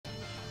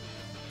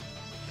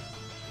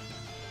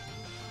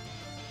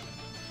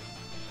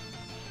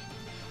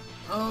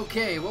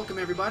Okay, welcome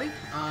everybody.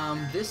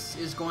 This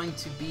is going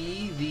to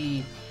be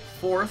the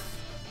 4th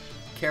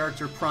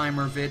character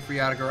primer vid for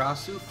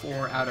Yatagarasu,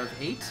 4 out of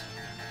 8.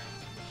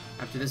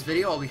 After this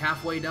video, I'll be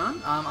halfway done.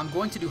 I'm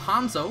going to do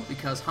Hanzo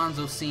because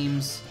Hanzo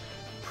seems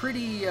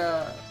pretty,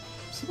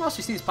 well,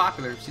 she seems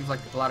popular. Seems like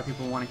a lot of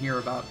people want to hear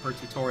about her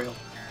tutorial.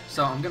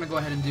 So I'm going to go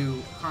ahead and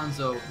do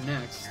Hanzo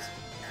next.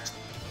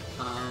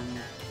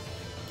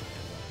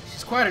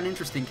 She's quite an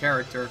interesting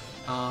character.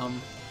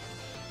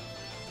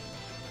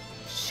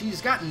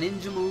 She's got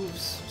ninja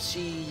moves.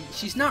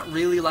 She's not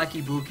really like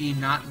Ibuki,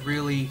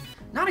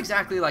 not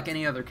exactly like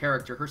any other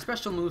character. Her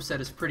special moveset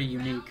is pretty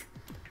unique.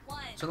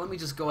 So let me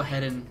just go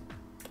ahead and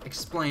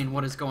explain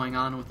what is going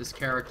on with this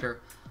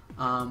character.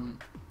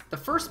 The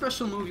first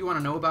special move you want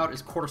to know about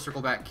is quarter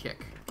circle back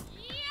kick.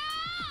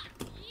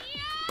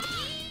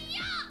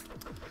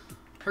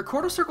 Her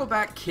quarter circle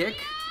back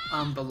kick,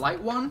 the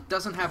light one,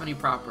 doesn't have any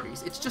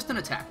properties. It's just an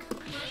attack.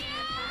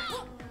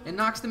 It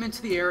knocks them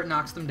into the air, it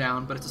knocks them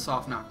down, but it's a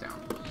soft knockdown.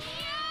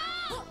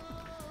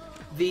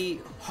 The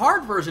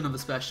hard version of the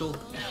special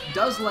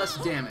does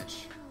less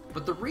damage,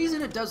 but the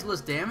reason it does less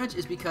damage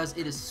is because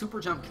it is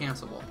super jump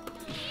cancelable.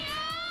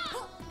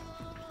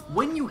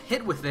 When you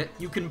hit with it,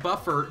 you can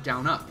buffer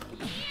down up.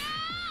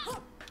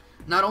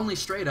 Not only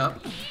straight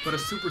up, but a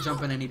super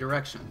jump in any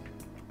direction.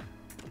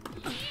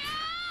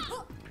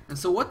 And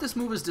so what this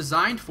move is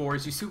designed for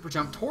is you super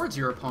jump towards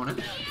your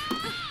opponent,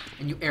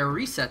 and you air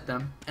reset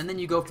them, and then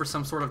you go for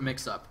some sort of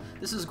mix-up.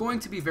 This is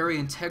going to be very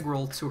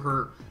integral to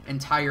her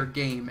entire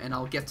game, and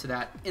I'll get to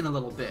that in a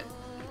little bit.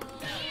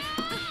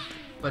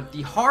 But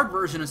the hard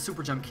version is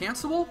super jump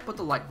cancelable, but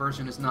the light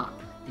version is not.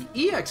 The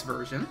EX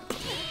version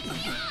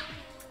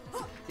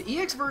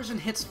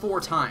hits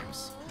 4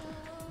 times.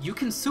 You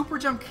can super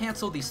jump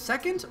cancel the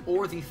second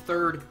or the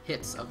third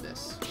hits of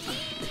this.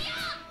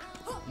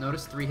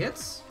 Notice 3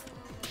 hits,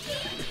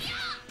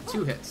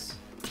 2 hits.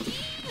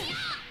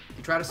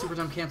 You try to super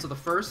jump cancel the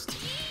first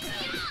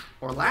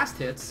or last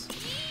hits,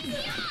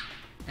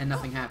 and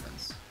nothing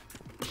happens.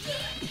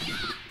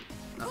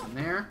 Nothing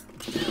there.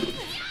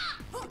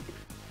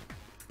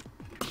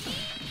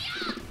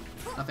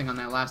 Nothing on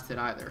that last hit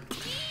either.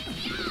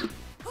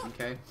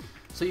 Okay,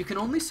 so you can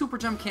only super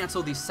jump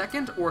cancel the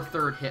second or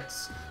third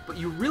hits, but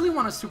you really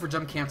want to super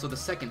jump cancel the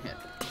second hit.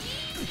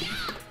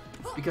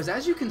 Because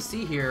as you can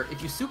see here,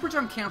 if you super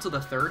jump cancel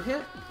the third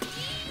hit,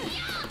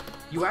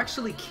 you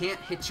actually can't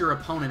hit your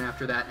opponent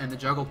after that, and the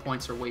juggle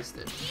points are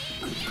wasted.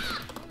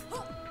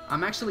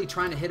 I'm actually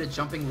trying to hit a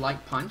jumping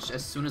light punch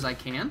as soon as I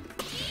can,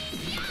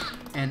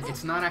 and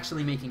it's not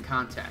actually making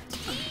contact.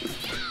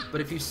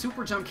 But if you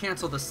super jump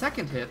cancel the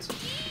second hit,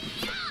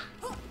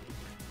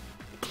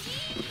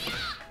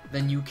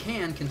 then you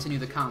can continue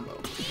the combo.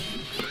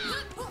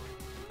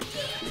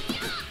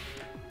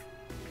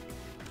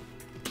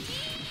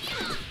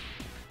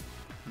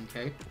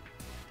 Okay.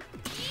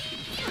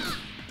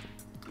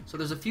 So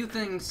there's a few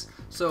things.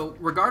 So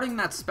regarding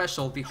that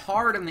special, the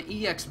hard and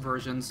the EX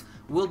versions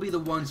will be the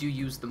ones you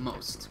use the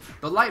most.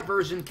 The light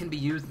version can be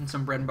used in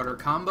some bread and butter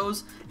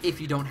combos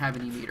if you don't have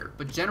any meter.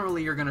 But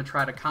generally you're going to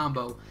try to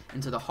combo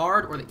into the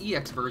hard or the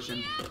EX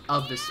version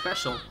of this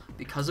special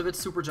because of its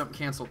super jump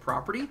cancel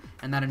property,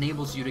 and that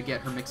enables you to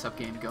get her mix-up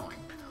game going.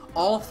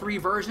 All 3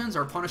 versions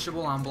are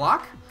punishable on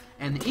block,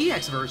 and the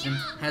EX version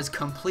has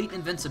complete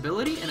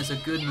invincibility and is a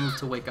good move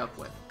to wake up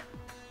with.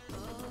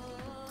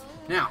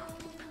 Now,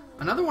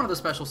 another one of the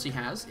specials she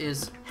has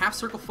is half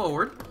circle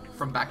forward,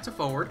 from back to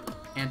forward,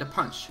 and a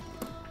punch.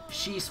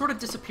 She sort of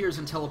disappears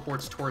and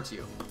teleports towards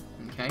you.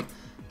 Okay?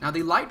 Now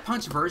the light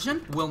punch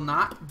version will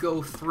not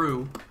go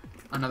through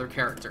another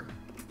character.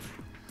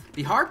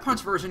 The hard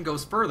punch version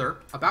goes further,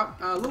 about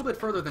a little bit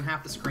further than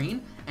half the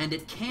screen, and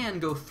it can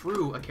go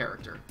through a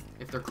character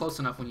if they're close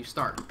enough when you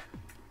start.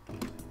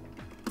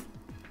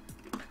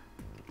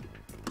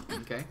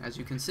 Okay, as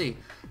you can see.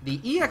 The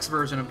EX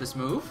version of this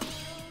move,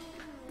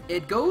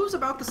 it goes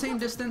about the same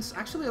distance,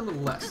 actually a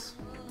little less,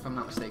 if I'm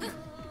not mistaken.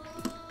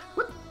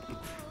 Whoop.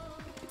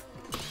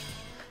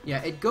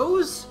 Yeah, it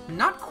goes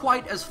not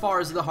quite as far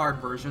as the hard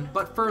version,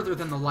 but further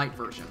than the light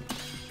version.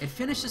 It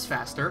finishes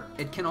faster.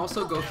 It can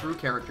also go through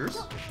characters.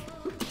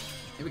 Whoop.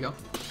 Here we go.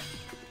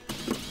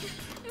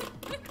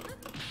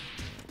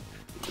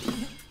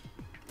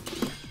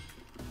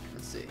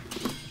 Let's see.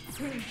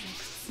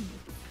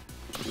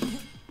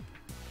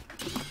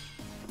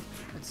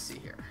 Let's see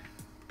here.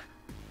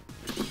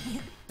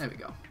 There we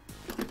go.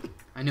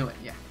 I knew it,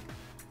 yeah.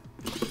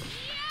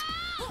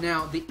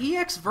 Now, the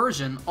EX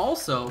version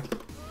also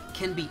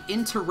can be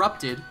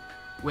interrupted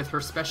with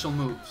her special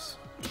moves.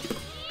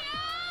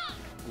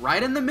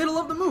 Right in the middle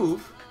of the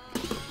move,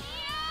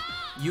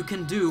 you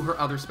can do her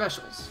other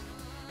specials.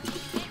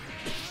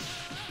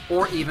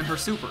 Or even her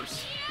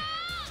supers.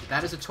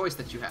 That is a choice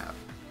that you have.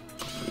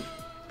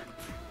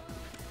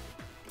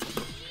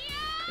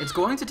 It's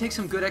going to take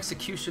some good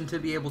execution to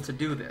be able to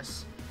do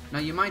this. Now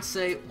you might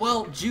say,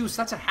 well, Juice,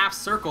 that's a half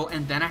circle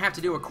and then I have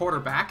to do a quarter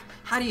back.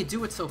 How do you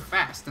do it so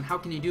fast, and how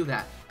can you do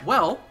that?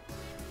 Well,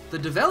 the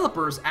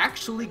developers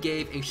actually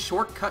gave a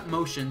shortcut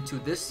motion to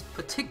this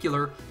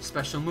particular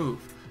special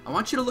move. I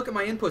want you to look at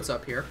my inputs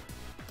up here.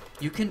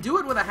 You can do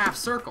it with a half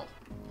circle,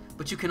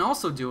 but you can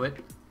also do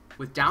it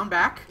with down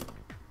back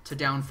to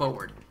down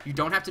forward. You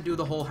don't have to do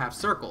the whole half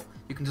circle.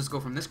 You can just go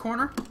from this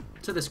corner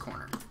to this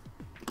corner.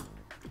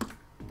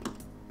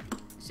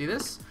 See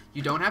this?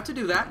 You don't have to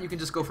do that. You can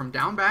just go from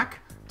down back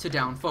to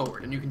down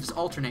forward, and you can just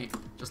alternate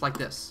just like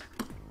this.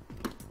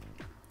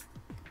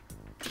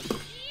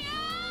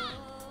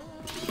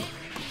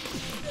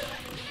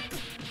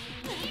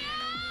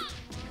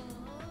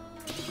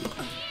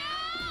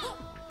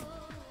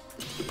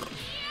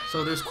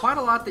 So there's quite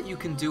a lot that you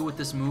can do with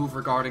this move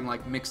regarding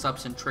like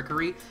mix-ups and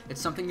trickery. It's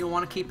something you'll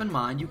want to keep in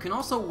mind. You can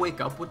also wake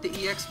up with the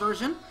EX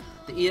version.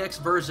 The EX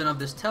version of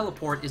this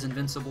teleport is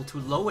invincible to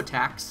low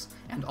attacks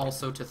and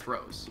also to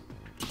throws.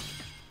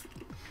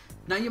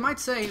 Now you might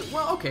say,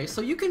 well, okay,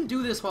 so you can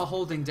do this while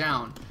holding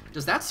down.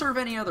 Does that serve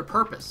any other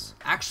purpose?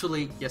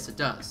 Actually, yes it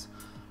does.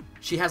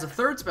 She has a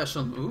third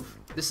special move.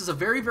 This is a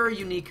very, very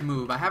unique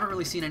move. I haven't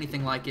really seen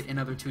anything like it in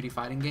other 2D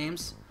fighting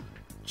games.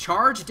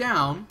 Charge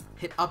down,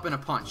 hit up in a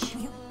punch.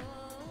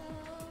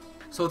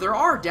 So there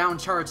are down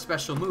charge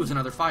special moves in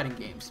other fighting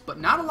games, but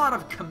not a lot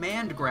of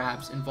command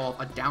grabs involve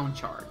a down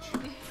charge.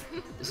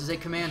 This is a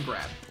command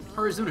grab.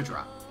 Horizuna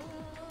drop.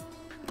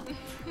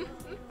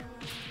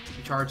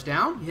 You charge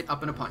down, you hit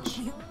up in a punch.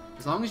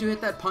 As long as you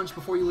hit that punch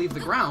before you leave the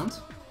ground,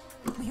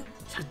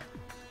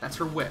 that's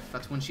her whiff.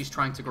 That's when she's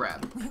trying to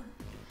grab.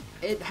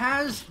 It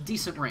has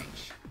decent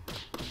range.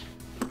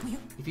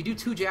 If you do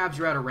 2 jabs,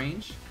 you're out of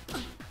range.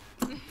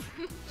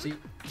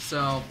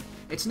 So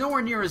it's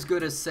nowhere near as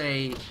good as,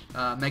 say,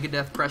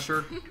 Megadeth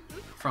Pressure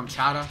from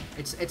Chata.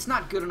 It's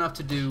not good enough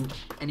to do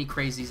any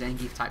crazy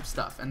Zangief type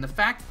stuff. And the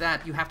fact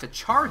that you have to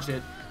charge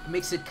it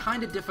makes it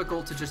kind of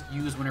difficult to just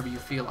use whenever you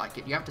feel like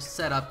it. You have to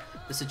set up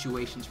the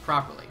situations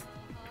properly.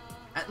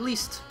 At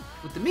least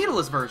with the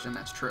meatless version,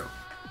 that's true.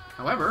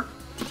 However,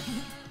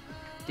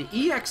 the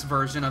EX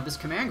version of this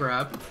command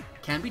grab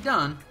can be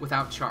done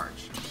without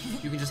charge.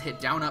 You can just hit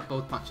down up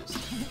both punches.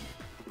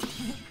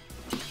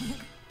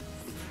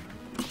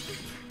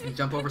 You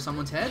jump over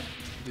someone's head,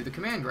 do the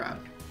command grab.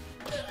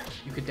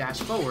 You could dash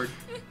forward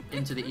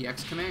into the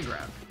EX command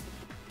grab.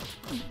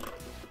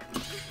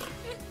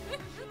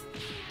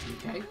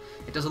 Okay,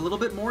 it does a little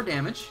bit more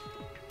damage.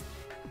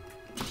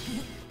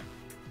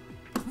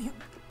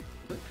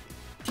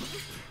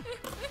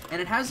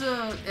 And it has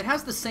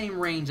the same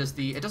range as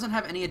the, it doesn't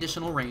have any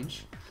additional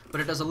range, but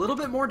it does a little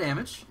bit more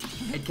damage.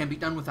 It can be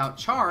done without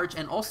charge,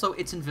 and also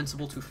it's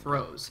invincible to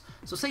throws.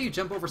 So say you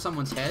jump over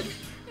someone's head,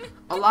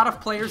 a lot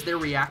of players, their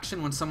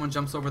reaction when someone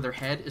jumps over their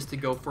head is to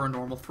go for a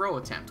normal throw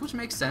attempt, which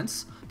makes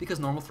sense, because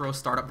normal throws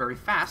start up very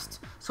fast,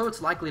 so it's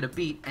likely to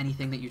beat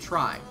anything that you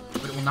try.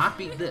 But it will not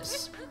beat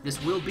this.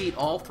 This will beat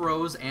all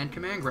throws and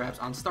command grabs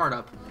on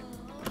startup,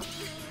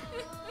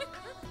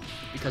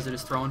 because it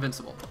is throw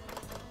invincible.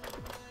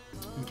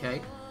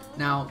 Okay?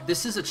 Now,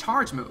 this is a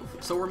charge move,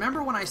 so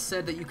remember when I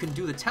said that you can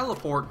do the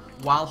teleport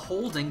while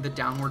holding the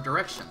downward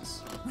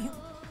directions.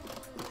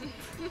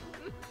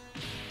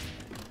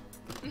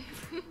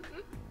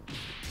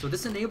 So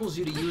this enables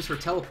you to use her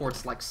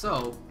teleports like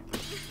so,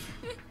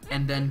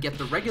 and then get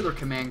the regular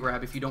command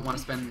grab if you don't want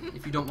to spend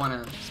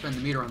the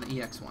meter on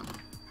the EX one.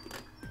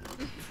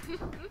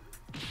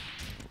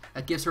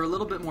 That gives her a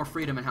little bit more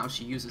freedom in how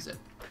she uses it.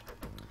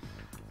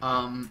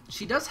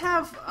 She does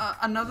have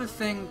another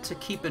thing to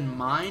keep in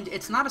mind.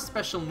 It's not a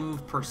special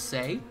move per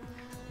se,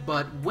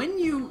 but when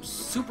you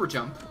super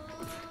jump,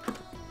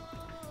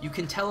 you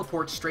can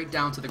teleport straight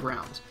down to the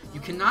ground. You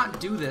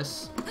cannot do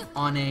this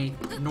on a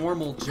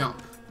normal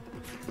jump.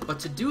 But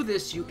to do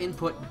this, you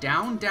input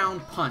down, down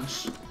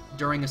punch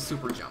during a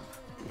super jump.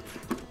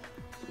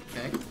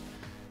 Okay?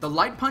 The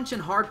light punch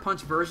and hard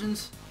punch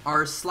versions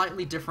are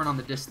slightly different on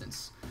the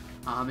distance.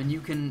 And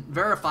you can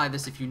verify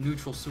this if you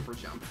neutral super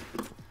jump.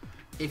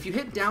 If you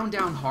hit down,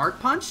 down hard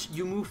punch,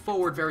 you move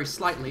forward very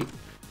slightly.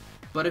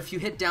 But if you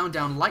hit down,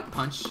 down light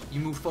punch, you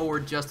move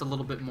forward just a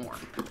little bit more.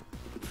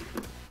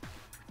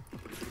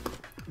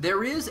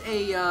 There is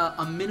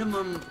a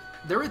minimum...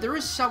 There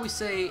is, shall we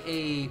say,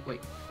 a...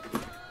 Wait.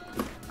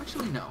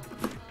 Actually, no.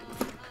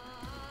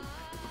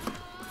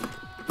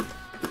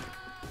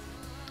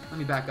 Let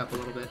me back up a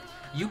little bit.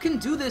 You can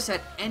do this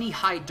at any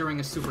height during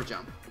a super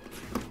jump.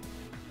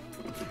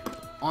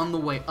 On the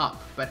way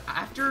up. But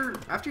after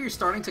you're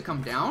starting to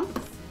come down,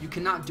 you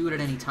cannot do it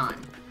at any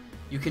time.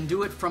 You can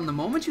do it from the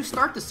moment you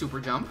start the super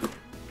jump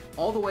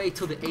all the way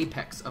to the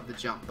apex of the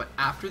jump. But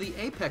after the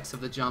apex of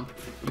the jump,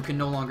 you can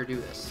no longer do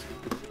this.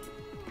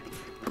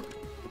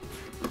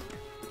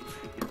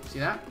 See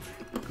that?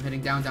 I'm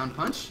hitting down, down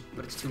punch,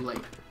 but it's too late.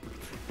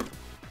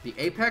 The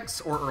apex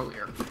or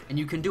earlier. And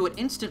you can do it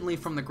instantly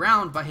from the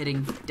ground by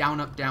hitting down,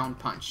 up, down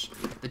punch.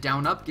 The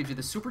down, up gives you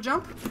the super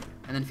jump,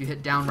 and then if you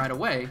hit down right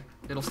away,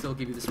 it'll still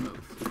give you this move.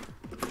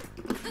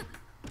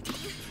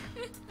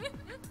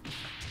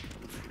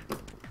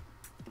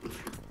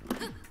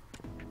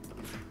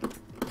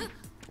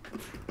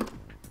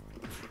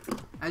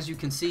 As you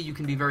can see, you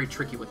can be very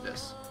tricky with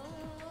this.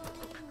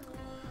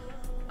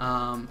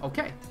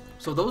 Okay,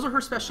 so those are her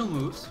special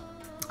moves.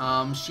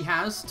 She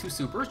has two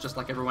supers, just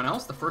like everyone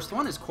else. The first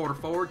one is quarter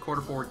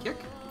forward kick.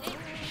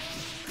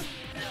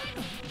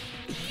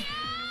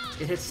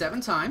 It hits 7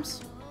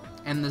 times,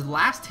 and the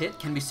last hit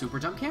can be super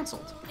jump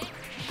canceled.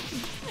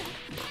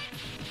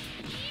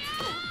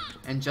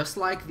 And just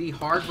like the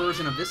hard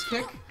version of this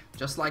kick,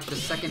 just like the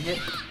second hit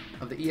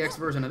of the EX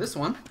version of this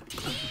one,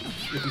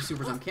 if you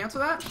super jump cancel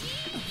that,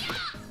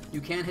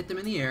 you can hit them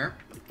in the air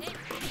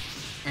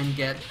and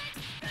get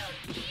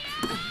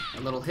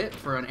a little hit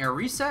for an air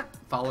reset,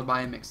 followed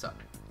by a mix-up.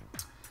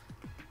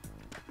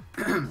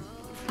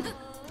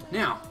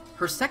 Now,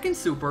 her second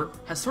super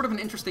has sort of an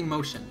interesting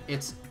motion.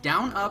 It's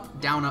down,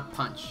 up,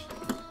 punch.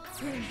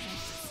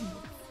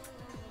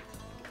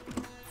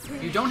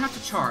 You don't have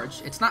to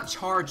charge. It's not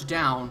charge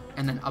down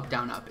and then up,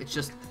 down, up. It's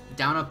just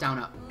down, up, down,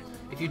 up.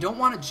 If you don't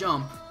want to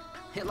jump,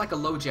 hit like a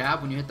low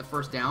jab when you hit the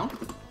first down.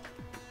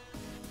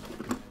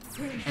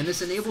 And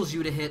this enables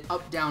you to hit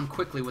up, down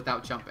quickly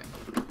without jumping.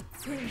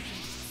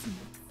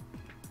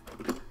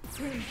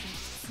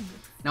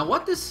 Now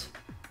what this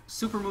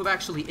super move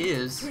actually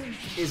is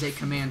a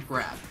command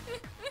grab.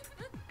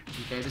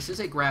 Okay, this is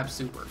a grab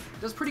super.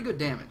 It does pretty good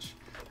damage.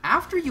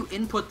 After you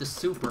input the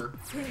super,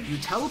 you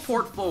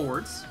teleport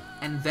forwards,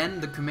 and then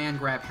the command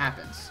grab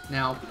happens.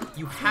 Now,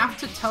 you have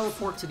to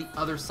teleport to the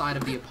other side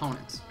of the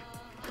opponent.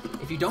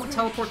 If you don't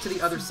teleport to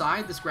the other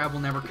side, this grab will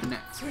never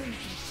connect. So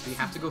you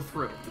have to go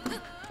through.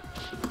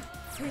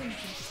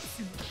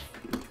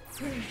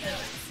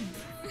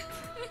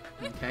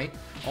 Okay.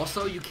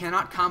 Also, you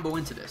cannot combo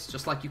into this,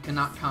 just like you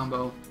cannot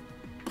combo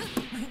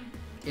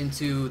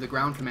into the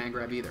ground command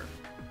grab either.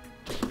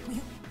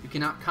 You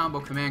cannot combo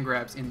command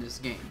grabs in this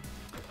game.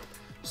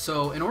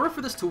 So, in order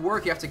for this to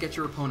work, you have to get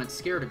your opponent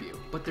scared of you.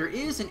 But there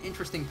is an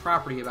interesting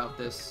property about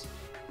this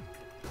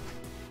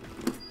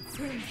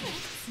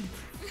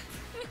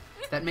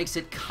that makes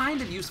it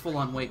kind of useful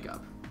on Wake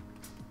Up.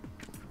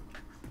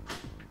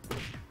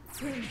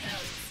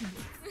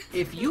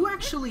 If you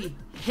actually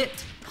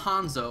hit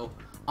Hanzo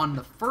on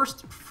the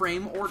first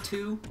frame or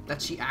two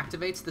that she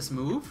activates this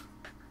move,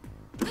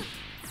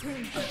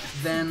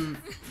 then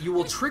you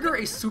will trigger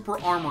a super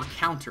armor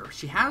counter.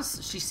 She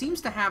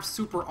seems to have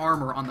super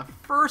armor on the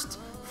first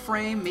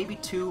frame, maybe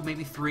 2,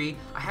 maybe 3.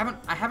 I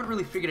haven't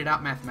really figured it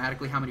out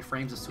mathematically how many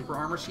frames of super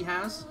armor she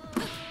has.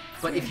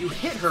 But if you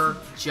hit her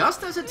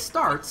just as it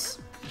starts,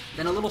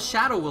 then a little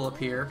shadow will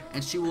appear,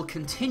 and she will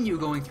continue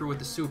going through with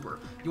the super.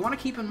 You want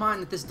to keep in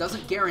mind that this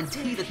doesn't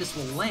guarantee that this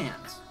will land.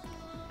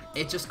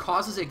 It just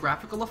causes a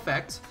graphical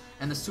effect,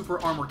 and the super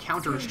armor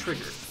counter is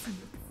triggered.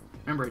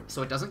 Remember,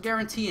 so it doesn't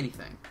guarantee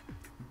anything.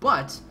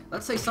 But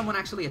let's say someone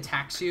actually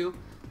attacks you,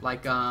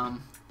 like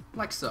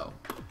so.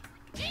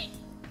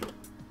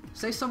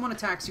 Say someone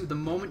attacks you the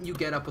moment you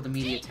get up with a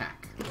melee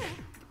attack.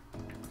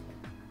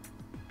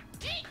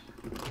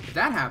 If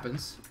that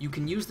happens, you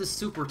can use this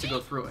super to go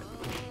through it.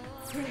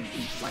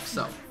 Like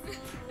so.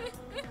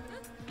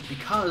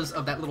 Because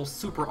of that little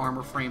super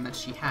armor frame that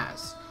she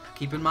has.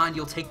 Keep in mind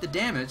you'll take the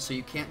damage, so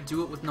you can't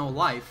do it with no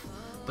life,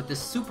 but this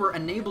super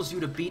enables you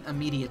to beat a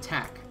melee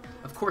attack.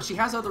 Of course, she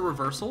has other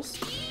reversals,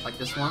 like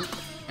this one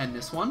and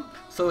this one,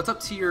 so it's up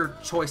to your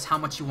choice how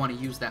much you want to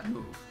use that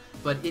move.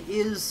 But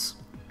it's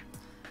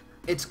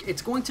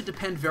going to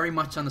depend very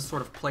much on the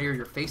sort of player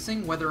you're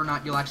facing, whether or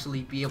not you'll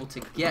actually be able to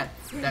get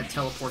that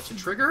teleport to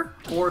trigger,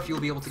 or if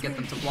you'll be able to get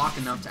them to block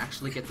enough to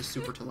actually get the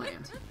super to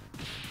land.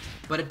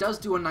 But it does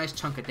do a nice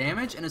chunk of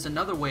damage, and is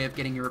another way of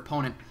getting your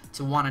opponent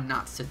to want to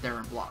not sit there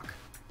and block.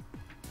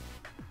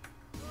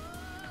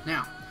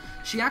 Now,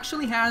 she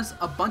actually has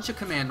a bunch of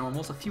command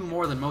normals, a few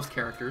more than most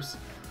characters.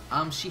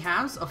 She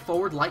has a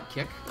forward light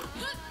kick.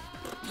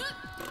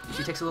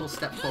 She takes a little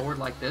step forward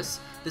like this.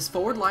 This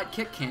forward light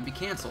kick can be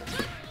cancelled.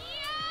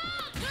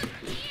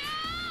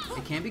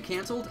 It can be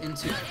cancelled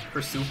into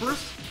her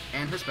supers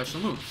and her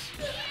special moves.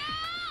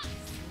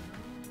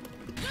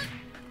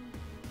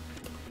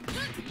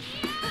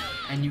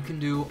 And you can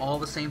do all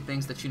the same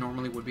things that you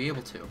normally would be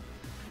able to.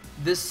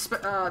 This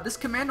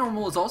command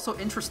normal is also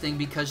interesting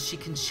because she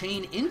can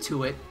chain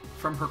into it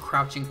from her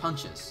crouching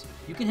punches.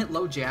 You can hit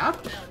low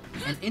jab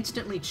and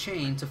instantly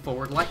chain to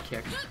forward light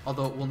kick,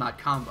 although it will not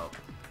combo.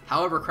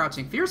 However,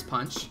 crouching fierce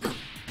punch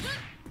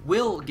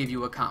will give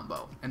you a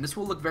combo, and this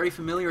will look very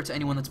familiar to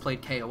anyone that's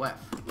played KOF.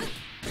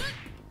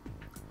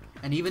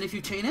 And even if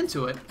you chain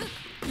into it,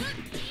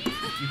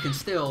 you can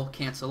still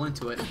cancel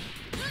into it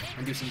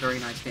and do some very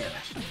nice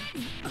damage.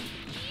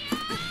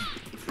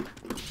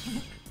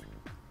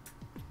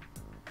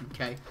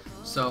 Okay,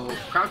 so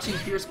crouching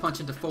fierce punch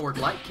into forward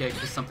light kick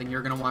is something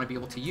you're going to want to be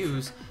able to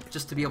use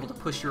just to be able to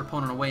push your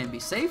opponent away and be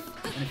safe,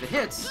 and if it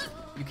hits,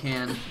 you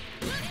can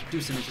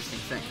do some interesting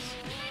things.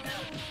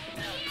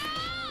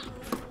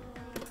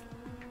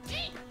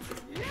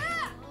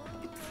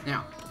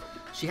 Now,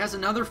 she has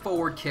another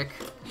forward kick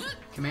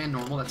command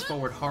normal, that's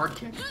forward hard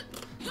kick.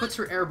 Puts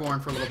her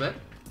airborne for a little bit,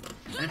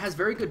 and it has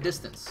very good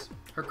distance.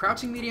 Her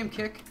crouching medium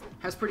kick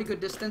has pretty good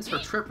distance, her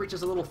trip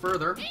reaches a little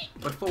further,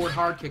 but forward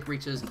hard kick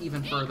reaches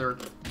even further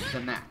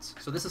than that.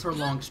 So this is her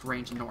longest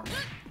range in normal.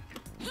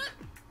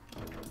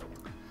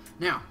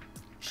 Now,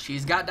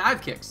 she's got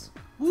dive kicks.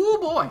 Ooh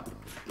boy!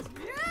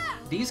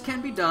 These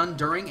can be done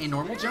during a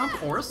normal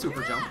jump or a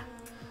super jump,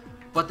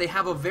 but they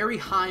have a very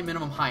high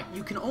minimum height.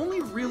 You can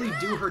only really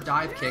do her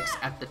dive kicks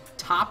at the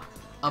top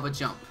of a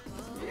jump.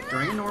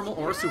 During a normal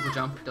or a super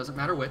jump, doesn't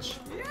matter which.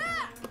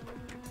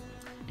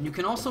 And you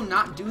can also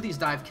not do these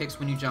dive kicks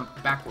when you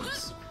jump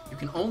backwards. You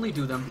can only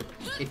do them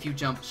if you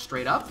jump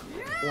straight up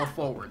or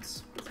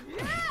forwards.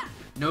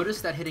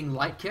 Notice that hitting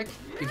light kick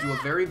gives you a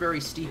very,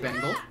 very steep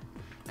angle,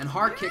 and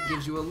hard kick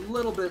gives you a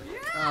little bit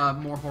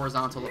more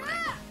horizontal of an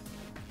angle.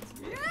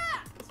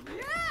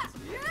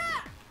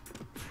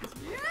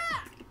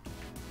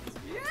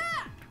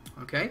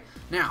 Okay,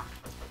 now,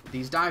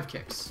 these dive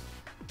kicks.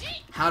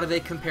 How do they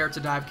compare to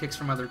dive kicks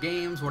from other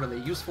games? What are they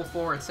useful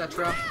for,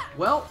 etc.?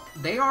 Well,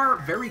 they are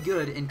very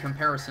good in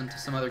comparison to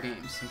some other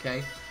games,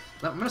 okay?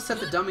 I'm going to set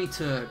the dummy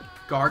to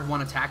guard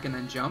one attack and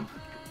then jump.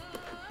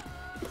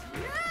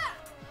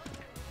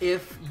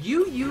 If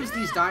you use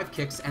these dive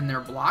kicks and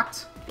they're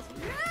blocked,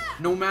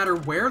 no matter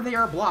where they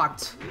are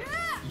blocked,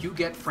 you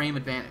get frame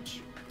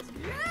advantage.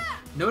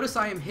 Notice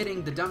I am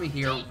hitting the dummy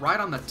here right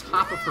on the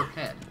top of her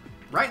head,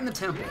 right in the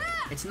temple.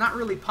 It's not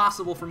really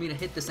possible for me to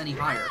hit this any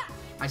higher.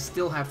 I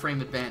still have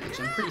frame advantage,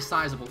 and pretty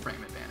sizable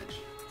frame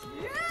advantage.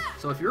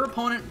 So if your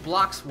opponent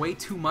blocks way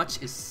too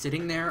much, is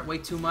sitting there way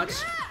too much,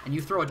 and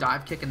you throw a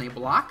dive kick and they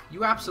block,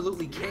 you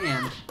absolutely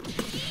can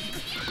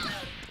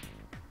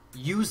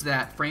use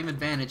that frame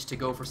advantage to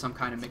go for some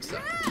kind of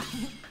mix-up.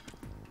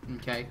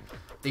 Okay?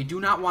 They do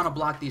not want to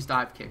block these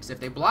dive kicks. If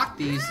they block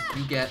these,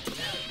 you get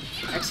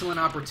excellent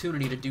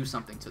opportunity to do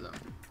something to them.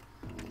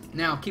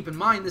 Now, keep in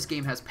mind this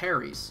game has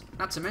parries.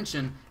 Not to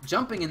mention,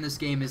 jumping in this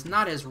game is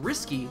not as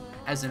risky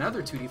as in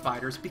other 2D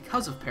fighters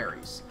because of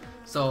parries.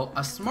 So,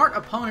 a smart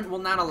opponent will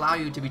not allow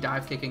you to be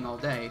dive kicking all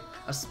day,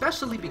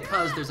 especially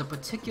because there's a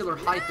particular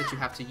height that you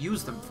have to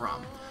use them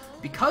from.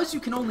 Because you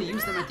can only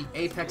use them at the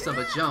apex of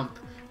a jump,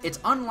 it's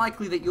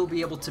unlikely that you'll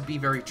be able to be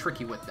very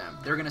tricky with them.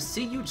 They're going to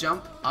see you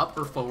jump up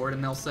or forward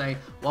and they'll say,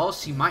 well,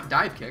 she might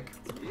dive kick.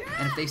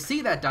 And if they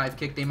see that dive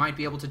kick, they might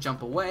be able to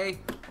jump away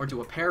or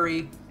do a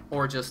parry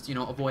or just, you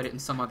know, avoid it in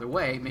some other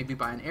way, maybe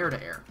by an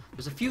air-to-air.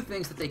 There's a few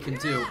things that they can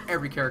do,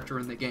 every character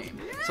in the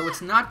game. So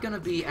it's not going to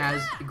be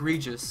as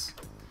egregious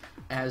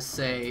as,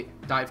 say,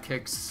 dive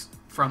kicks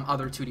from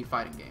other 2D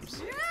fighting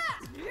games.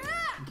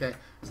 Okay,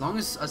 as long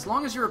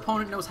as your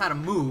opponent knows how to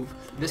move,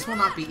 this will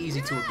not be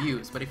easy to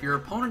abuse. But if your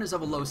opponent is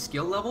of a low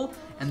skill level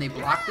and they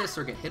block this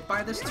or get hit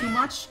by this too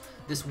much,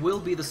 this will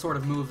be the sort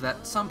of move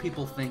that some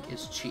people think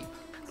is cheap.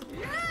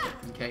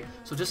 Okay,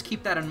 so just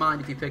keep that in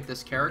mind if you pick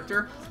this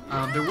character.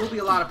 There will be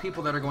a lot of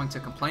people that are going to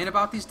complain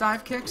about these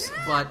dive kicks,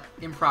 but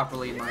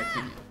improperly in my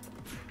opinion.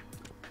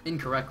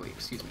 Incorrectly,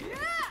 excuse me.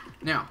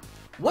 Now,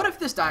 what if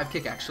this dive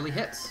kick actually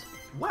hits?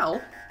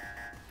 Well,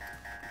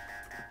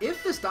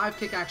 if this dive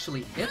kick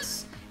actually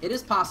hits, it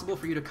is possible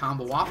for you to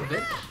combo off of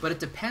it, but it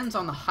depends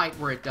on the height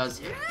where it does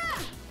hit.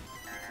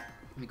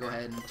 Let me go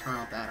ahead and turn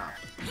off that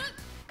option.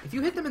 If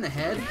you hit them in the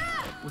head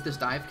with this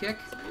dive kick,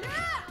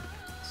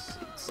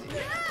 let's see.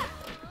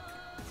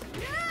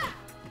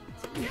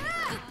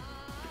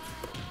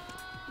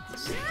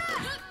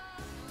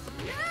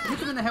 Hit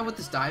them in the head with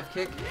this dive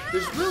kick,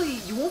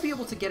 you won't be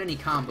able to get any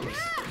combos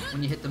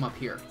when you hit them up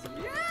here.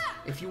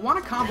 If you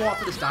want to combo off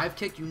of this dive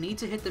kick, you need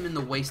to hit them in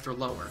the waist or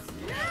lower.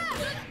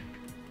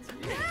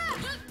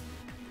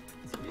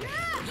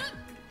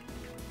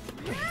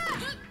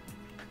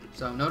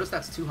 So notice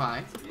that's too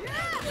high,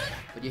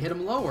 but you hit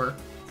them lower,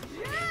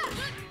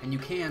 and you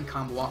can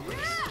combo off of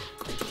this.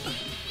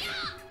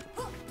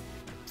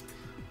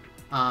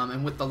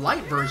 And with the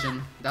light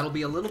version, that'll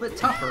be a little bit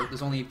tougher.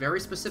 There's only very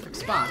specific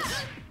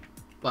spots,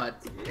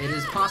 but it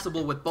is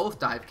possible with both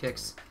dive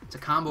kicks to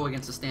combo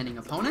against a standing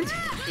opponent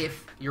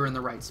if you're in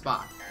the right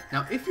spot.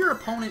 Now, if your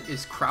opponent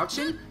is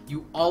crouching,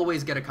 you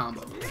always get a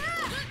combo.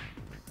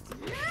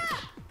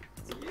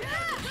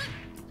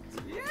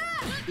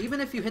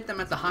 Even if you hit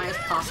them at the highest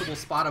possible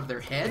spot of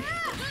their head,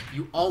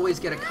 you always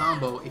get a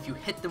combo if you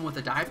hit them with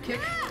a dive kick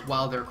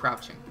while they're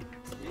crouching.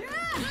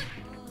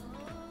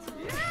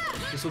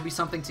 This will be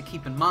something to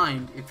keep in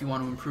mind if you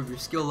want to improve your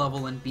skill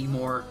level and be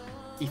more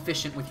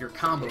efficient with your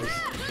combos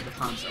with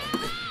Hanzo.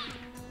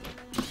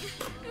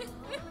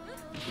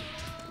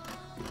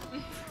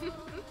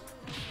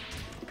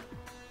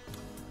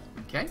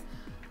 Okay,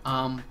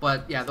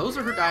 but yeah, those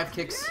are her dive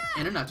kicks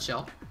in a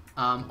nutshell.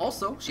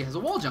 Also, she has a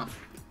wall jump.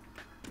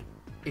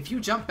 If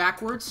you jump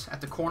backwards at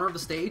the corner of the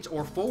stage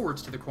or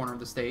forwards to the corner of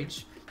the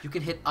stage, you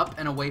can hit up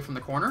and away from the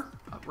corner,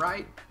 up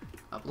right,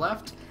 up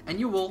left, and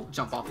you will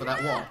jump off of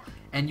that wall.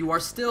 And you are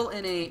still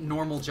in a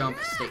normal jump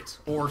state,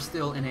 or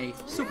still in a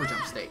super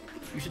jump state.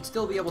 You should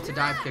still be able to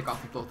dive kick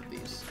off of both of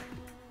these.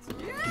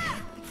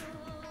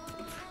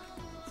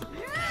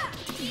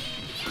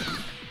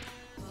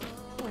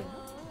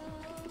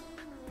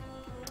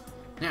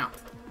 Now,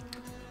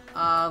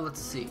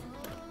 let's see.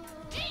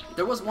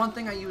 There was one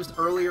thing I used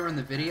earlier in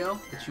the video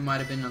that you might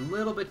have been a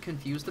little bit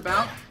confused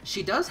about.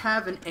 She does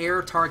have an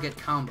air target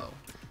combo.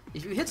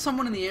 If you hit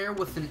someone in the air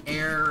with an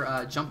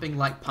air jumping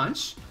light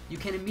punch, you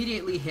can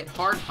immediately hit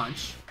hard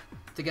punch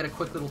to get a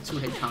quick little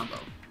 2-hit combo.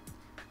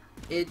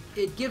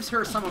 It gives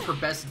her some of her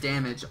best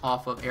damage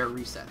off of air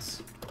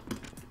resets.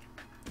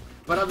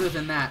 But other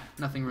than that,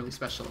 nothing really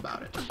special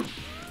about it.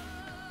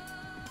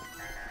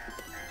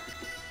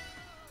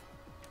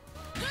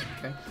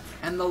 Okay.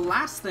 And the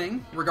last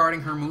thing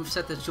regarding her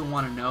moveset that you'll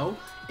want to know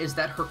is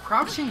that her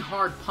crouching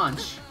hard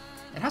punch,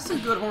 it has some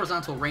good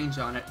horizontal range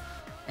on it,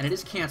 and it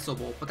is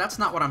cancelable, but that's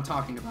not what I'm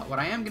talking about. What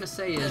I am going to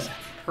say is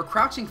her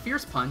crouching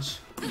fierce punch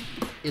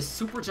is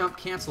super jump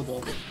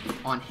cancelable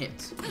on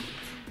hit.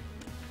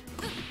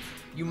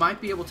 You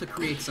might be able to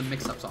create some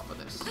mix-ups off of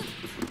this.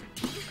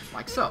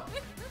 Like so.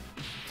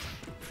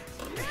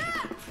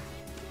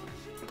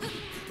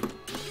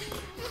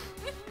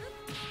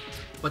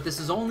 But this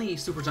is only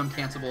super jump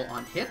cancelable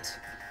on hit.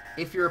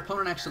 If your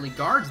opponent actually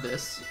guards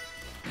this,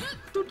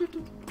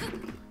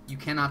 you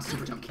cannot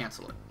super jump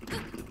cancel it.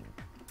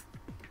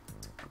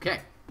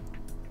 Okay.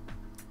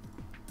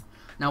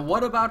 Now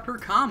what about her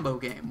combo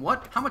game?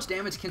 How much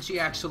damage can she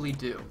actually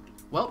do?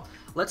 Well,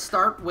 let's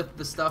start with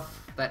the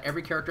stuff that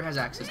every character has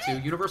access to.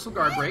 Universal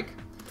Guard Break.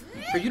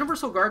 Her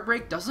Universal Guard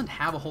Break doesn't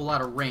have a whole lot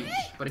of range,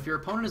 but if your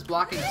opponent is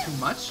blocking too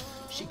much,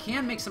 she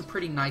can make some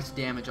pretty nice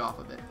damage off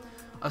of it.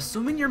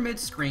 Assuming you're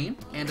mid-screen,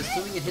 and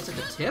assuming it hits at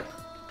the tip,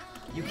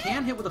 you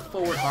can hit with a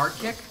forward hard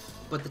kick,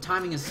 but the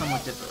timing is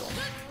somewhat difficult.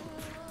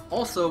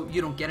 Also,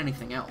 you don't get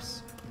anything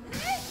else.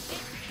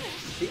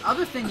 The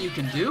other thing you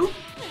can do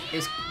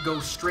is go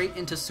straight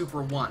into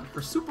Super 1.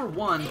 Her Super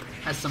 1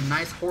 has some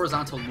nice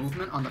horizontal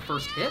movement on the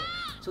first hit,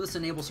 so this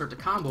enables her to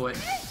combo it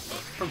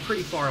from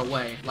pretty far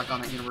away, like on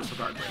that Universal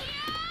Guard Break.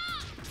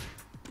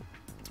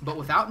 But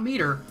without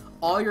meter,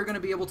 all you're going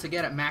to be able to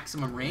get at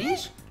maximum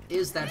range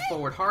is that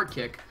forward hard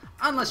kick,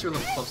 unless you're a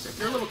little closer. If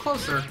you're a little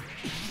closer,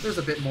 there's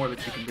a bit more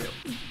that you can do.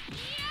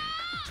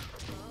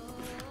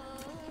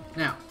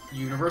 Now,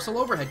 universal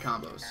overhead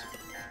combos.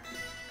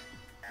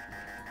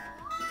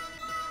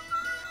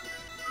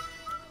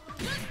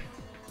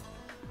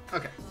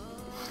 Okay.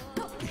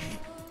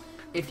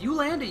 If you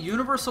land a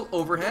universal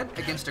overhead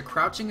against a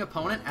crouching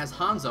opponent as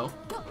Hanzo,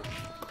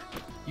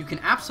 you can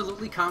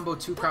absolutely combo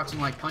 2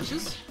 crouching light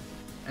punches,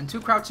 and 2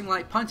 crouching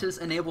light punches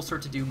enables her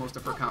to do most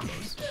of her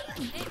combos.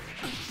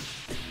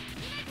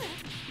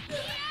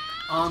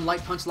 On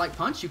light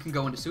punch, you can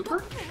go into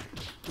super.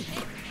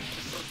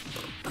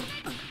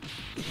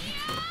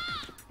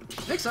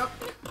 Mix up.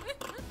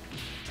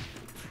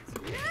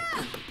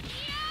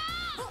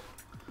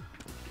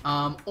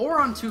 Or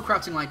on 2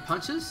 crouching light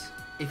punches,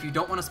 if you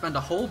don't want to spend a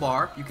whole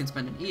bar, you can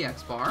spend an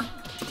EX bar.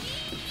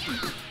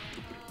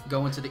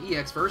 Go into the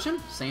EX version,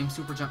 same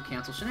super jump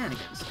cancel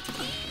shenanigans.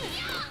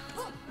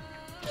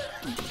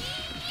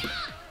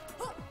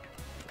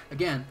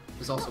 Again,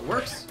 this also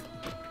works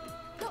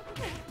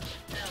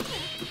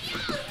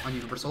on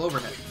universal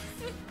overhead.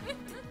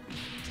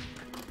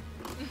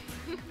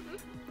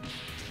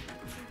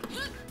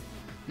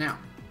 Now,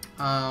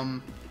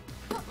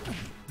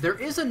 there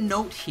is a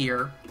note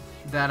here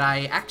that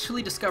I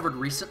actually discovered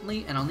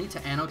recently, and I'll need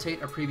to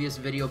annotate a previous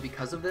video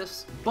because of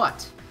this,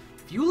 but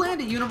if you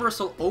land a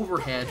universal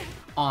overhead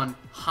on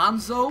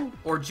Hanzo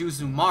or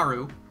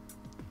Juzumaru,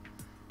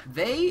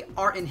 they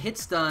are in hit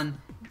stun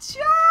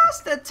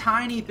just a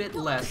tiny bit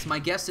less, my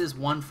guess is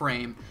 1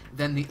 frame,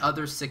 than the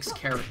other 6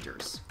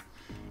 characters.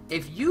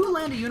 If you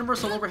land a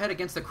universal overhead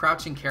against a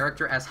crouching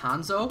character as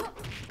Hanzo,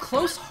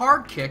 close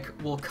hard kick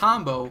will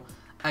combo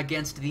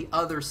against the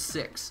other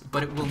 6,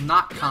 but it will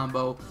not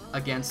combo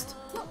against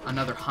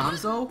another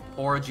Hanzo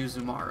or a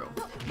Juzumaru.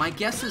 My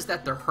guess is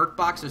that their hurt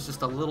box is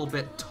just a little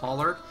bit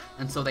taller,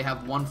 and so they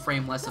have 1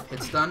 frame less of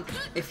hit stun.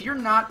 If you're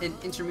not an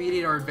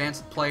intermediate or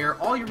advanced player,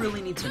 all you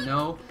really need to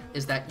know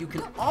is that you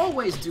can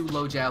always do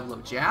low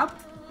jab,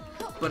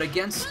 but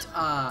against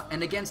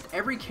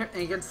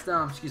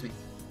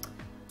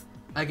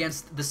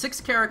against the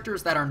 6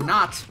 characters that are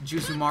not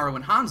Juzumaru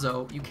and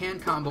Hanzo, you can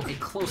combo a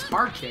close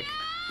hard kick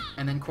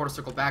and then quarter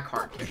circle back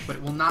hard kick, but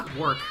it will not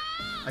work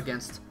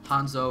against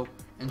Hanzo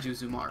and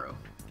Juzumaru.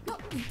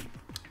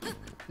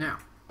 Now,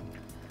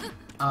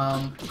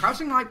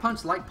 crouching light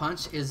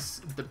punch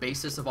is the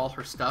basis of all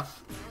her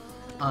stuff.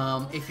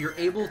 If you're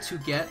able to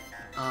get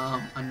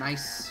a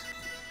nice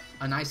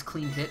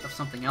clean hit of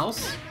something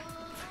else,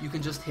 you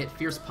can just hit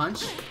fierce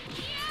punch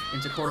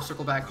into quarter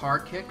circle back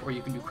hard kick, or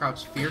you can do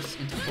crouch fierce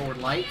into forward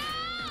light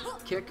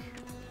kick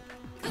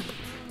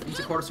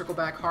into quarter circle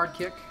back hard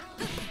kick.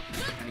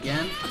 And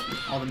again,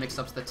 all the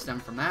mix-ups that stem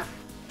from that.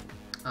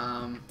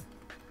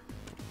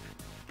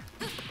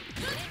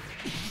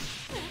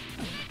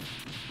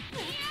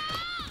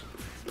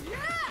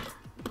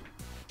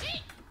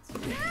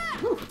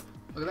 Whew,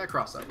 look at that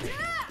cross-up.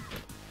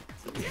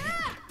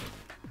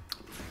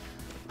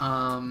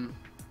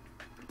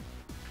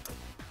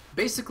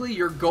 Basically,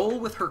 your goal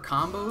with her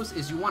combos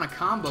is you want to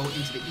combo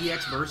into the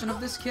EX version of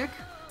this kick,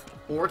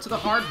 or to the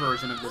hard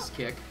version of this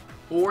kick,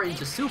 or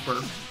into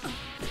super,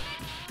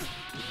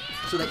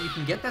 so that you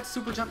can get that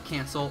super jump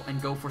cancel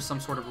and go for some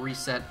sort of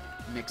reset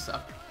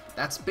mix-up.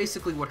 That's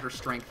basically what her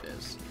strength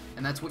is.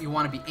 And that's what you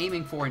want to be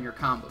aiming for in your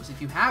combos.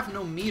 If you have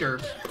no meter,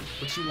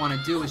 what you want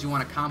to do is you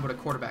want to combo to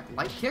quarterback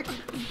light kick,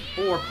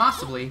 or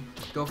possibly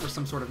go for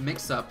some sort of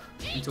mix-up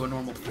into a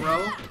normal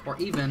throw, or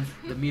even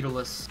the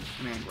meterless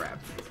command grab.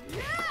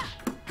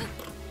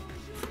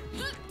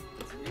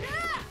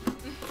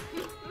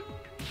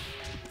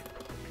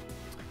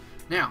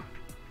 Now,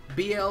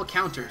 BL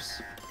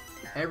counters.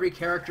 Every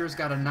character's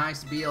got a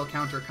nice BL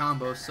counter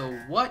combo, so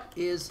what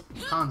is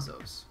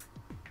Hanzo's?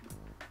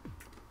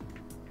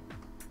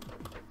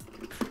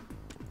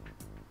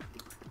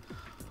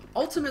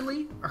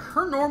 Ultimately,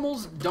 her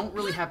normals don't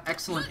really have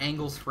excellent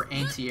angles for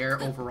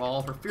anti-air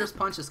overall. Her Fierce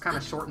Punch is kind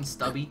of short and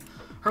stubby.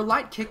 Her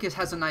Light Kick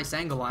has a nice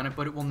angle on it,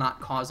 but it will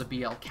not cause a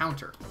BL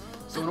counter.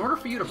 So in order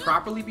for you to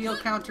properly BL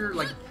counter,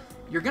 like,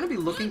 you're going to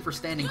be looking for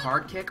Standing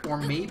Hard Kick or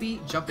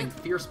maybe Jumping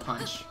Fierce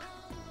Punch.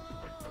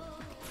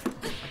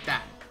 Like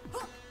that.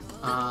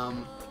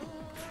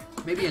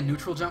 Maybe a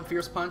neutral jump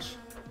Fierce Punch.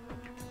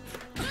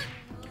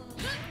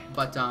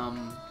 But,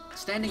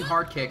 Standing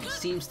Hard Kick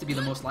seems to be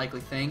the most likely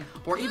thing,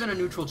 or even a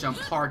neutral jump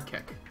Hard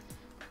Kick.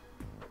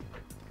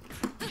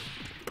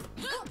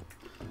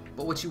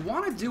 But what you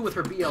want to do with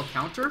her BL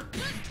counter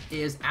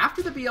is,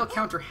 after the BL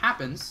counter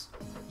happens,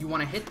 you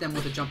want to hit them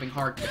with a jumping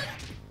Hard Kick.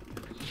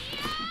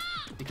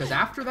 Because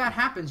after that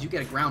happens, you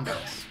get a ground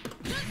bounce.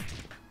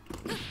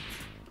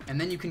 And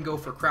then you can go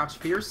for Crouch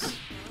Fierce,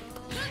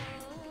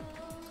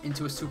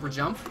 into a super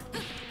jump,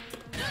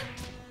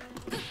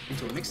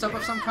 into a mix-up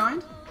of some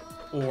kind,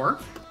 or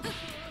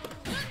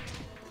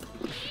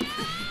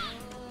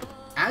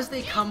as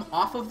they come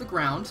off of the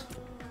ground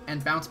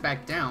and bounce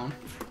back down,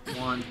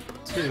 1,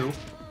 2,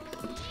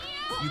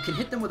 you can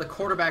hit them with a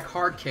quarterback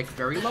hard kick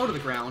very low to the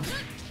ground,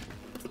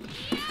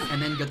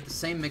 and then get the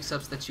same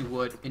mix-ups that you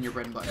would in your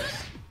bread and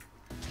butters.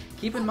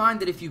 Keep in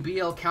mind that if you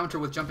BL counter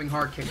with jumping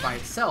hard kick by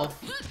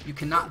itself, you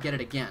cannot get it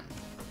again.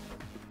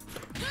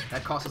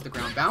 That causes the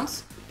ground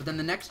bounce, but then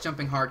the next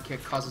jumping hard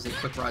kick causes a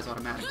quick rise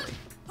automatically.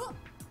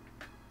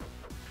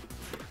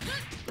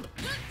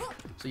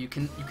 So you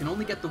can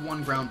only get the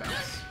one ground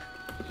bounce.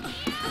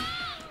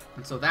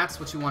 And so that's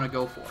what you want to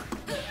go for.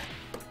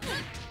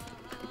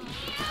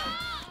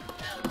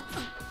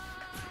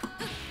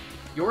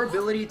 Your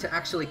ability to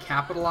actually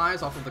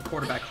capitalize off of the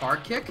quarterback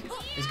hard kick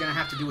is going to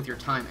have to do with your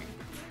timing.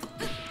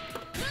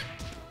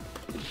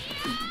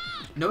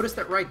 Notice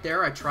that right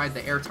there I tried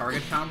the air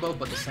target combo,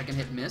 but the second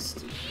hit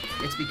missed.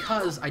 It's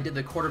because I did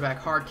the quarterback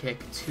hard kick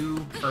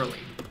too early.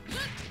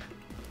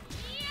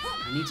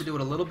 I need to do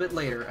it a little bit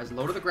later, as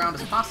low to the ground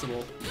as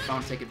possible, if I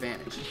want to take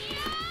advantage.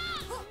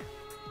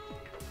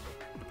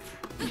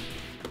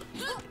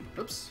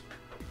 Oops.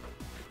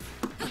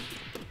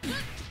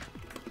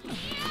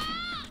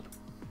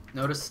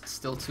 Notice,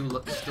 still too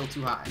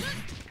high.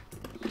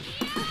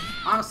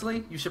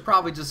 Honestly, you should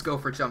probably just go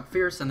for Jump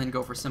Fierce and then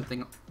go for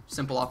something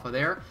simple off of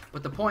there.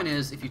 But the point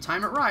is, if you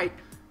time it right,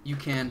 you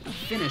can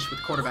finish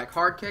with quarterback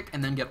hard kick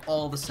and then get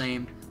all the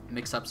same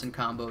mix-ups and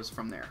combos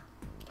from there.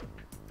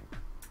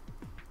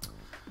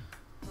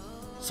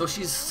 So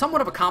she's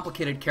somewhat of a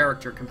complicated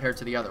character compared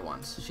to the other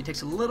ones. She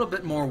takes a little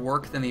bit more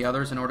work than the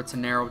others in order to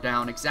narrow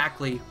down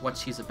exactly what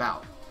she's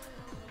about.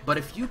 But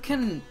if you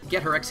can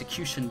get her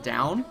execution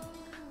down,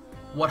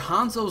 what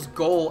Hanzo's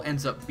goal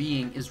ends up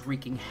being is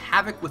wreaking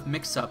havoc with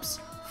mix-ups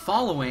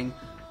following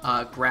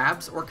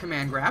grabs or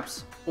command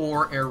grabs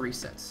or air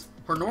resets.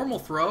 Her normal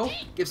throw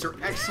gives her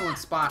excellent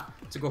spot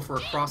to go for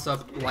a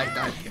cross-up light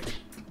dive kick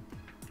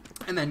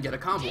and then get a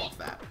combo off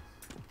that.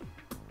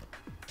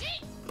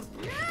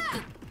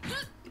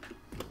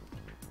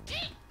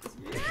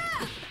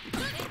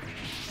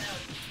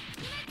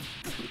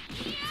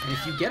 And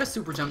if you get a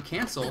super jump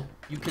cancel,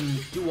 you can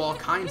do all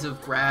kinds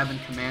of grab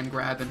and command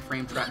grab and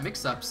frame trap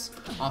mix-ups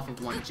off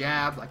of one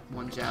jab, like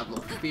one jab low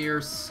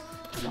fierce,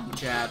 one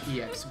jab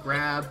EX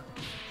grab.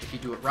 If you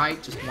do it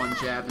right, just one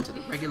jab into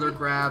the regular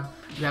grab.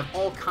 You have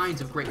all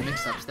kinds of great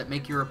mix-ups that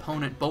make your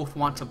opponent both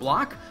want to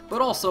block,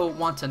 but also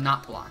want to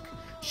not block.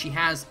 She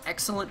has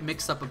excellent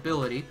mix-up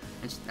ability,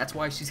 and that's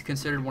why she's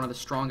considered one of the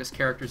strongest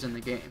characters in the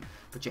game.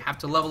 But you have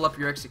to level up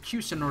your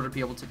execution in order to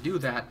be able to do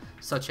that,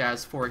 such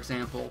as, for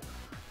example,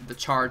 the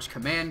charge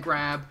command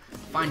grab,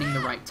 finding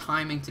the right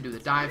timing to do the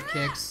dive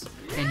kicks,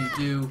 can you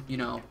do, you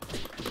know,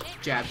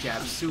 jab,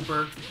 jab,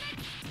 super.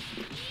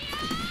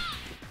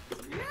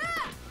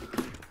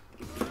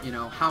 You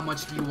know, how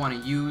much do you want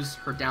to use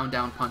her down,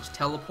 down punch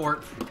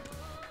teleport?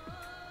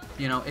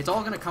 You know, it's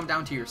all going to come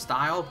down to your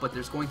style, but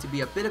there's going to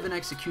be a bit of an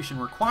execution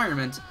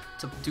requirement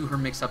to do her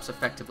mix-ups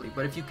effectively.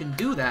 But if you can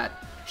do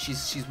that,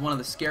 she's one of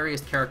the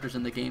scariest characters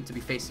in the game to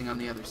be facing on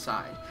the other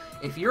side.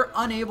 If you're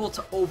unable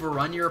to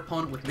overrun your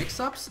opponent with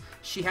mix-ups,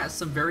 she has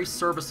some very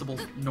serviceable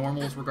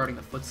normals regarding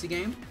the footsie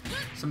game.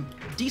 Some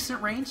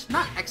decent range,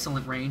 not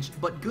excellent range,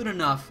 but good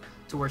enough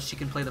to where she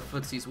can play the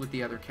footsies with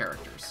the other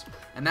characters.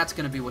 And that's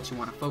going to be what you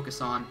want to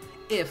focus on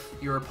if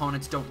your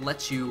opponents don't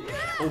let you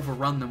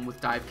overrun them with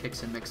dive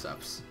kicks and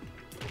mix-ups.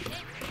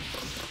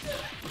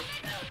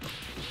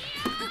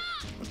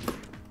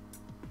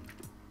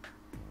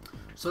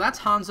 So that's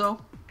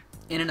Hanzo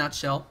in a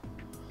nutshell.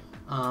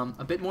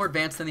 A bit more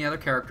advanced than the other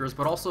characters,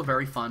 but also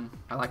very fun.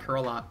 I like her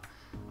a lot.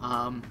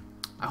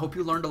 I hope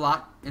you learned a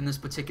lot in this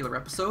particular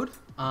episode.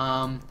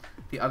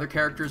 The other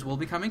characters will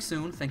be coming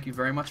soon. Thank you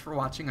very much for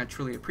watching. I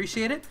truly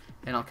appreciate it,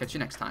 and I'll catch you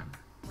next time.